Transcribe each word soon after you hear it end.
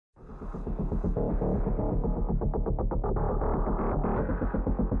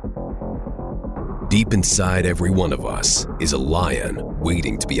Deep inside every one of us is a lion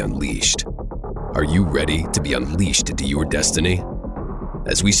waiting to be unleashed. Are you ready to be unleashed into your destiny?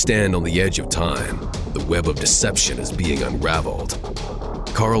 As we stand on the edge of time, the web of deception is being unraveled.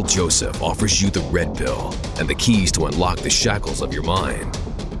 Carl Joseph offers you the red pill and the keys to unlock the shackles of your mind.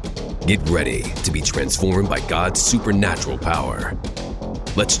 Get ready to be transformed by God's supernatural power.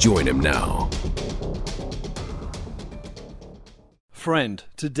 Let's join him now. Friend,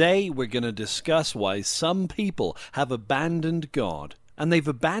 today we're going to discuss why some people have abandoned God, and they've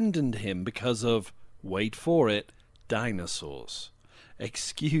abandoned him because of, wait for it, dinosaurs.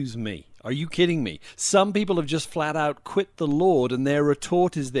 Excuse me, are you kidding me? Some people have just flat out quit the Lord, and their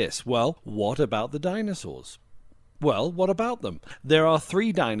retort is this: well, what about the dinosaurs? Well, what about them? There are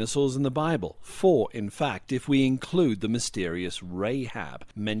 3 dinosaurs in the Bible, 4 in fact, if we include the mysterious Rahab,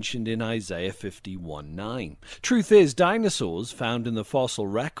 mentioned in Isaiah 51:9. Truth is, dinosaurs found in the fossil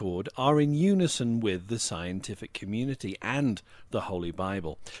record are in unison with the scientific community and the Holy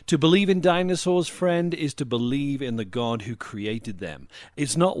Bible. To believe in dinosaurs, friend, is to believe in the God who created them.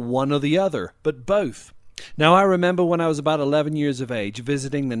 It's not one or the other, but both. Now, I remember when I was about 11 years of age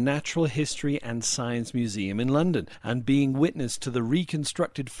visiting the Natural History and Science Museum in London and being witness to the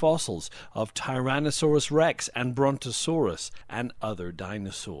reconstructed fossils of Tyrannosaurus rex and Brontosaurus and other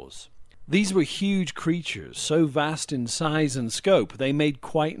dinosaurs. These were huge creatures, so vast in size and scope, they made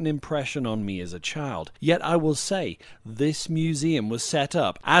quite an impression on me as a child. Yet I will say, this museum was set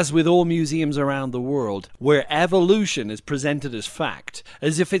up, as with all museums around the world, where evolution is presented as fact,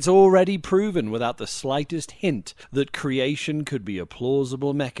 as if it's already proven without the slightest hint that creation could be a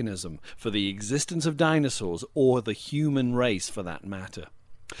plausible mechanism for the existence of dinosaurs or the human race for that matter.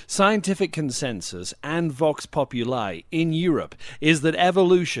 Scientific consensus and vox populi in Europe is that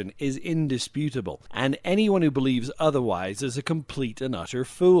evolution is indisputable, and anyone who believes otherwise is a complete and utter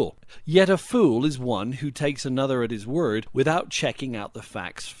fool. Yet a fool is one who takes another at his word without checking out the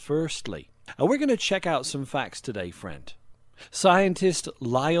facts firstly. And we're going to check out some facts today, friend. Scientist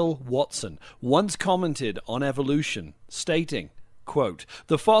Lyle Watson once commented on evolution, stating, quote,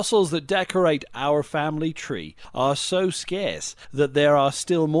 "The fossils that decorate our family tree are so scarce that there are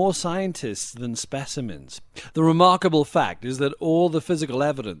still more scientists than specimens. The remarkable fact is that all the physical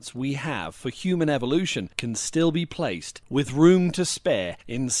evidence we have for human evolution can still be placed, with room to spare,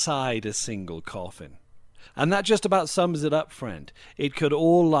 inside a single coffin." And that just about sums it up, friend. It could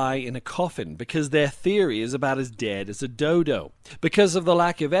all lie in a coffin because their theory is about as dead as a dodo. Because of the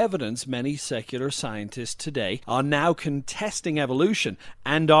lack of evidence, many secular scientists today are now contesting evolution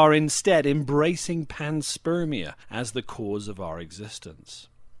and are instead embracing panspermia as the cause of our existence.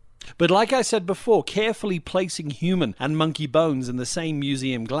 But like I said before, carefully placing human and monkey bones in the same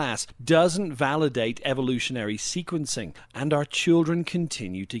museum glass doesn't validate evolutionary sequencing, and our children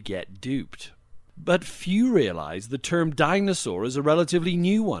continue to get duped. But few realize the term dinosaur is a relatively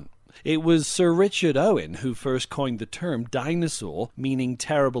new one. It was Sir Richard Owen who first coined the term dinosaur, meaning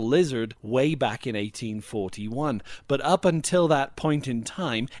terrible lizard, way back in 1841. But up until that point in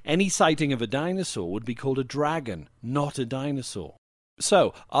time, any sighting of a dinosaur would be called a dragon, not a dinosaur.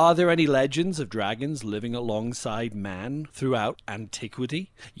 So, are there any legends of dragons living alongside man throughout antiquity?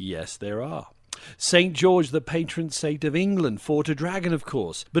 Yes, there are. St. George, the patron saint of England, fought a dragon, of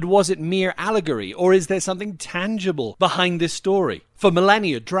course. But was it mere allegory, or is there something tangible behind this story? For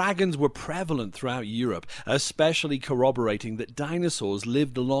millennia, dragons were prevalent throughout Europe, especially corroborating that dinosaurs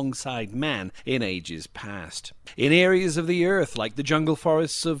lived alongside man in ages past. In areas of the earth, like the jungle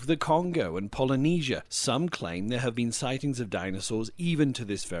forests of the Congo and Polynesia, some claim there have been sightings of dinosaurs even to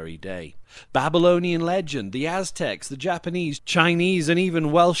this very day. Babylonian legend, the Aztecs, the Japanese, Chinese, and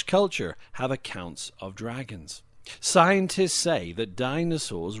even Welsh culture have accounts of dragons. Scientists say that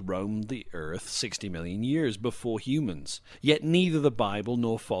dinosaurs roamed the earth 60 million years before humans, yet neither the Bible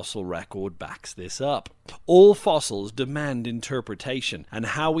nor fossil record backs this up. All fossils demand interpretation, and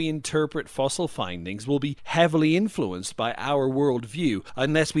how we interpret fossil findings will be heavily influenced by our worldview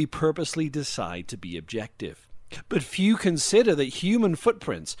unless we purposely decide to be objective. But few consider that human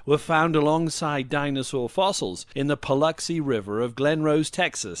footprints were found alongside dinosaur fossils in the Paluxy River of Glen Rose,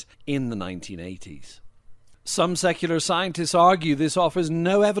 Texas in the 1980s. Some secular scientists argue this offers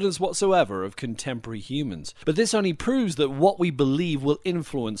no evidence whatsoever of contemporary humans, but this only proves that what we believe will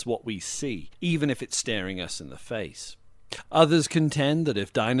influence what we see, even if it's staring us in the face. Others contend that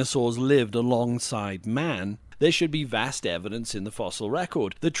if dinosaurs lived alongside man, there should be vast evidence in the fossil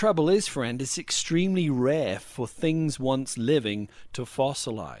record. The trouble is, friend, it's extremely rare for things once living to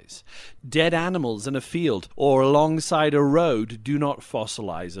fossilize. Dead animals in a field or alongside a road do not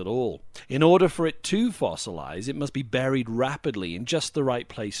fossilize at all. In order for it to fossilize, it must be buried rapidly in just the right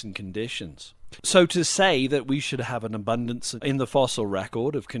place and conditions. So to say that we should have an abundance in the fossil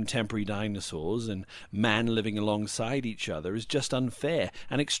record of contemporary dinosaurs and man living alongside each other is just unfair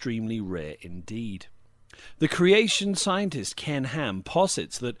and extremely rare indeed. The creation scientist Ken Ham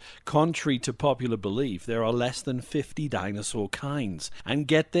posits that, contrary to popular belief, there are less than 50 dinosaur kinds. And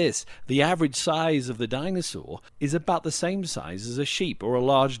get this, the average size of the dinosaur is about the same size as a sheep or a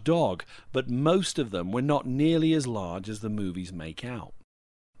large dog, but most of them were not nearly as large as the movies make out.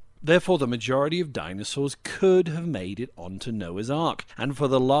 Therefore, the majority of dinosaurs could have made it onto Noah's Ark, and for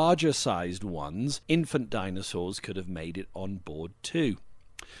the larger-sized ones, infant dinosaurs could have made it on board too.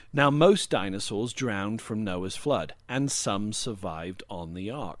 Now, most dinosaurs drowned from Noah's flood, and some survived on the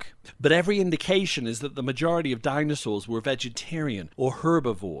Ark. But every indication is that the majority of dinosaurs were vegetarian or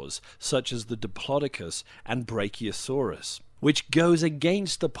herbivores, such as the Diplodocus and Brachiosaurus, which goes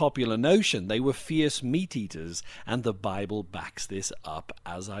against the popular notion they were fierce meat-eaters, and the Bible backs this up,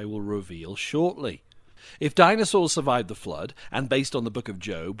 as I will reveal shortly. If dinosaurs survived the flood, and based on the book of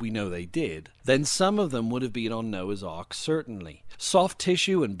Job we know they did, then some of them would have been on Noah's Ark certainly. Soft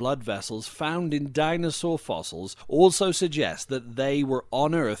tissue and blood vessels found in dinosaur fossils also suggest that they were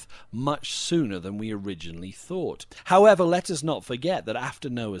on Earth much sooner than we originally thought. However, let us not forget that after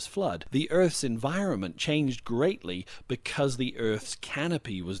Noah's flood, the Earth's environment changed greatly because the Earth's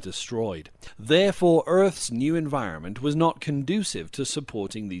canopy was destroyed. Therefore, Earth's new environment was not conducive to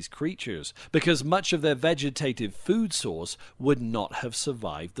supporting these creatures, because much of their vegetative food source would not have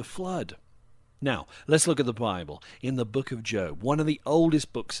survived the flood. Now, let's look at the Bible. In the book of Job, one of the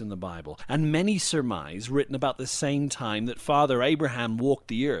oldest books in the Bible, and many surmise written about the same time that Father Abraham walked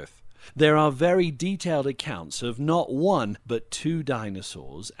the earth, there are very detailed accounts of not one, but two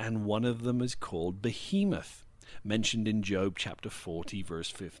dinosaurs, and one of them is called Behemoth, mentioned in Job chapter 40, verse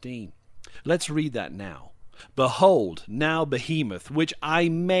 15. Let's read that now. Behold, now Behemoth, which I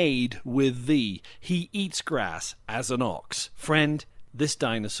made with thee, he eats grass as an ox. Friend, this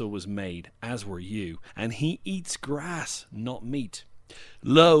dinosaur was made, as were you, and he eats grass, not meat.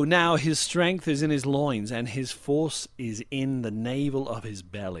 Lo, now his strength is in his loins, and his force is in the navel of his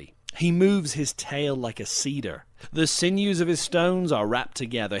belly. He moves his tail like a cedar. The sinews of his stones are wrapped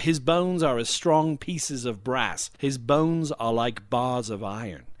together. His bones are as strong pieces of brass. His bones are like bars of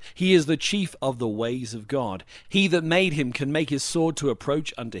iron. He is the chief of the ways of God. He that made him can make his sword to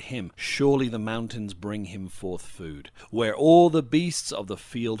approach unto him. Surely the mountains bring him forth food, where all the beasts of the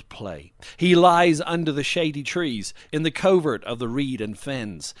field play. He lies under the shady trees, in the covert of the reed and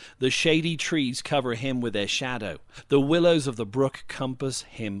fens. The shady trees cover him with their shadow. The willows of the brook compass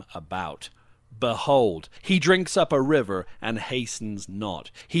him about. Behold, he drinks up a river and hastens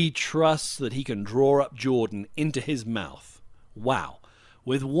not. He trusts that he can draw up Jordan into his mouth. Wow.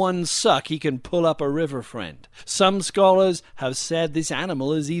 With one suck he can pull up a river, friend. Some scholars have said this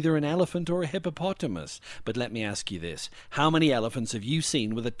animal is either an elephant or a hippopotamus. But let me ask you this. How many elephants have you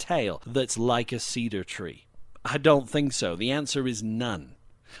seen with a tail that's like a cedar tree? I don't think so. The answer is none.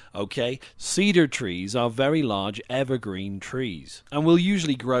 Okay, cedar trees are very large evergreen trees and will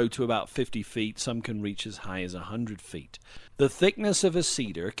usually grow to about 50 feet. Some can reach as high as 100 feet. The thickness of a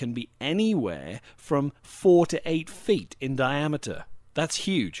cedar can be anywhere from 4 to 8 feet in diameter. That's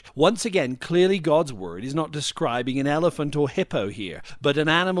huge. Once again, clearly God's word is not describing an elephant or hippo here, but an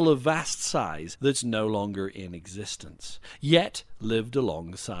animal of vast size that's no longer in existence, yet lived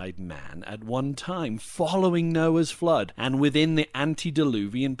alongside man at one time, following Noah's flood and within the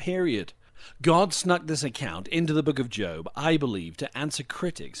antediluvian period. God snuck this account into the book of Job, I believe, to answer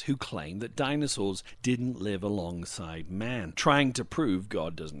critics who claim that dinosaurs didn't live alongside man, trying to prove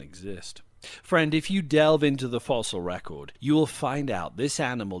God doesn't exist. Friend, if you delve into the fossil record, you will find out this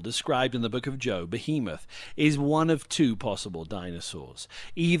animal described in the book of Job, Behemoth, is one of two possible dinosaurs.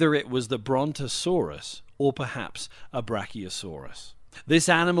 Either it was the Brontosaurus or perhaps a Brachiosaurus. This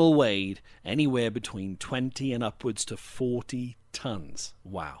animal weighed anywhere between 20 and upwards to 40 tons.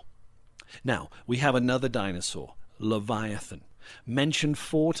 Wow. Now, we have another dinosaur, Leviathan, mentioned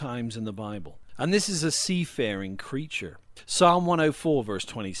 4 times in the Bible. And this is a seafaring creature. Psalm 104 verse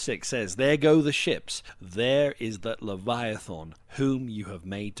 26 says, There go the ships, there is that Leviathan, whom you have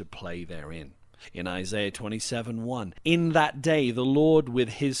made to play therein. In Isaiah 27:1, In that day the Lord with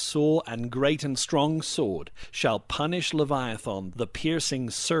his sore and great and strong sword shall punish Leviathan, the piercing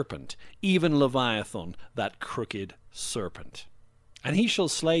serpent, even Leviathan, that crooked serpent. And he shall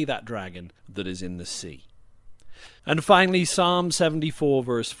slay that dragon that is in the sea. And finally, Psalm 74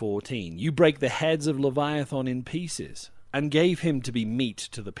 verse 14. You break the heads of Leviathan in pieces, and gave him to be meat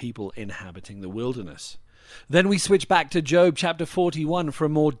to the people inhabiting the wilderness. Then we switch back to Job chapter 41 for a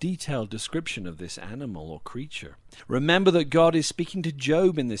more detailed description of this animal or creature. Remember that God is speaking to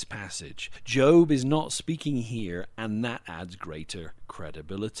Job in this passage. Job is not speaking here, and that adds greater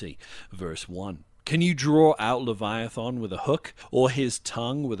credibility. Verse 1. Can you draw out Leviathan with a hook, or his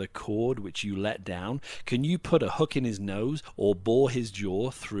tongue with a cord which you let down? Can you put a hook in his nose, or bore his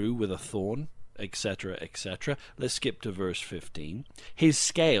jaw through with a thorn? Etc., etc. Let's skip to verse 15. His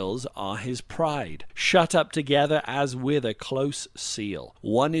scales are his pride, shut up together as with a close seal.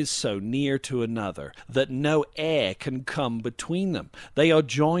 One is so near to another that no air can come between them. They are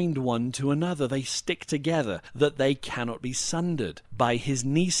joined one to another. They stick together that they cannot be sundered. By his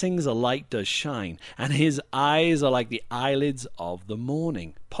neesings a light does shine, and his eyes are like the eyelids of the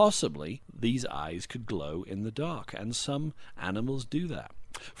morning. Possibly these eyes could glow in the dark, and some animals do that.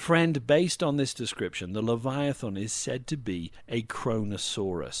 Friend, based on this description, the Leviathan is said to be a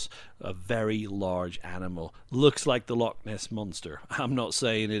Kronosaurus, a very large animal. Looks like the Loch Ness Monster. I'm not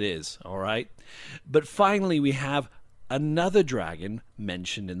saying it is, all right? But finally, we have another dragon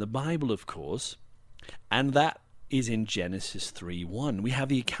mentioned in the Bible, of course, and that is in Genesis 3:1. We have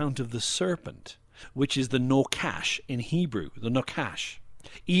the account of the serpent, which is the Nokash in Hebrew, the Nokash.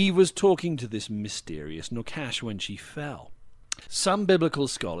 Eve was talking to this mysterious Nokash when she fell. Some biblical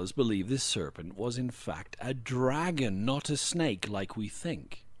scholars believe this serpent was in fact a dragon, not a snake like we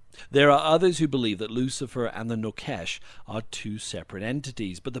think. There are others who believe that Lucifer and the Nokesh are two separate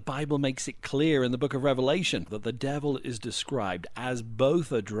entities, but the Bible makes it clear in the book of Revelation that the devil is described as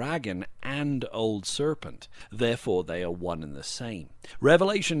both a dragon and old serpent. Therefore, they are one and the same.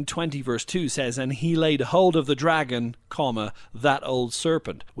 Revelation 20 verse 2 says, And he laid hold of the dragon, that old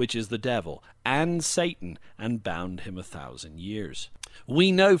serpent, which is the devil, and Satan, and bound him 1,000 years.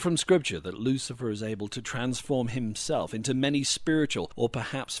 We know from Scripture that Lucifer is able to transform himself into many spiritual or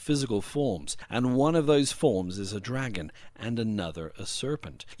perhaps physical forms, and one of those forms is a dragon, and another a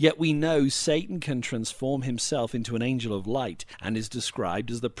serpent. Yet we know Satan can transform himself into an angel of light, and is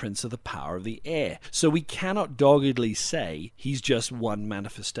described as the prince of the power of the air. So we cannot doggedly say he's just one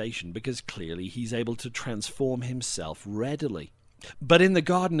manifestation, because clearly he's able to transform himself readily. But in the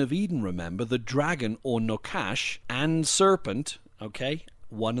Garden of Eden, remember, the dragon or Nokash and serpent,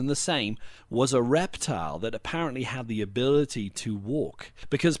 one and the same, was a reptile that apparently had the ability to walk,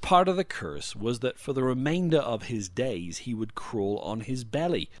 because part of the curse was that for the remainder of his days he would crawl on his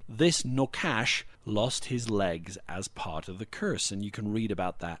belly. This Nokash lost his legs as part of the curse, and you can read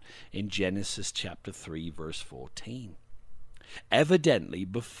about that in Genesis chapter 3 verse 14. Evidently,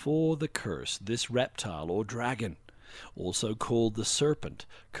 before the curse, this reptile or dragon, also called the serpent,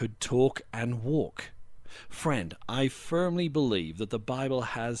 could talk and walk. Friend, I firmly believe that the Bible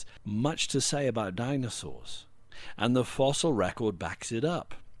has much to say about dinosaurs, and the fossil record backs it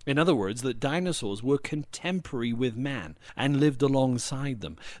up. In other words, that dinosaurs were contemporary with man and lived alongside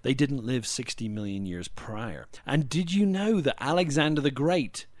them. They didn't live 60 million years prior. And did you know that Alexander the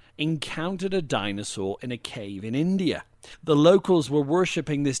Great encountered a dinosaur in a cave in India? The locals were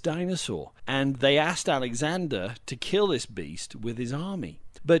worshipping this dinosaur, and they asked Alexander to kill this beast with his army.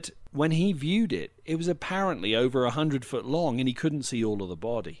 But when he viewed it, it was apparently over 100 foot long, and he couldn't see all of the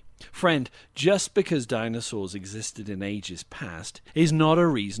body. Friend, just because dinosaurs existed in ages past is not a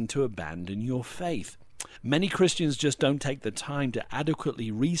reason to abandon your faith. Many Christians just don't take the time to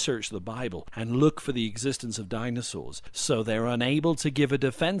adequately research the Bible and look for the existence of dinosaurs, so they're unable to give a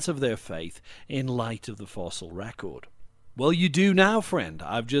defense of their faith in light of the fossil record. Well, you do now, friend.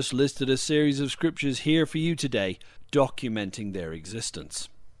 I've just listed a series of scriptures here for you today, documenting their existence.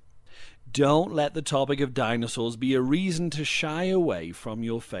 Don't let the topic of dinosaurs be a reason to shy away from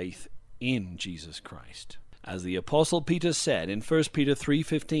your faith in Jesus Christ. As the Apostle Peter said in 1 Peter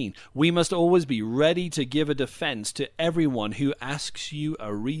 3:15, we must always be ready to give a defense to everyone who asks you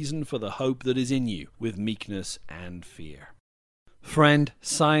a reason for the hope that is in you, with meekness and fear. Friend,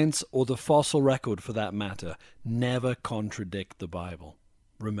 science, or the fossil record for that matter, never contradict the Bible.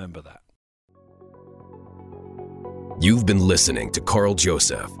 Remember that. You've been listening to Carl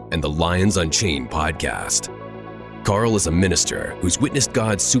Joseph and the Lions Unchained podcast. Carl is a minister who's witnessed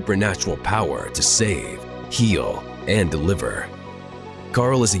God's supernatural power to save, heal, and deliver.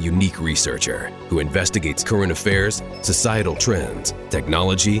 Carl is a unique researcher who investigates current affairs, societal trends,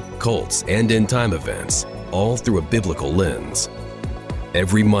 technology, cults, and end-time events, all through a biblical lens.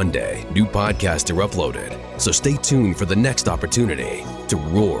 Every Monday, new podcasts are uploaded, so stay tuned for the next opportunity to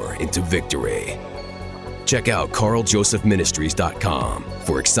roar into victory. Check out carljosephministries.com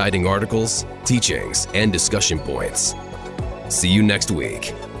for exciting articles, teachings, and discussion points. See you next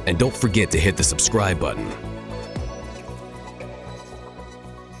week. And don't forget to hit the subscribe button.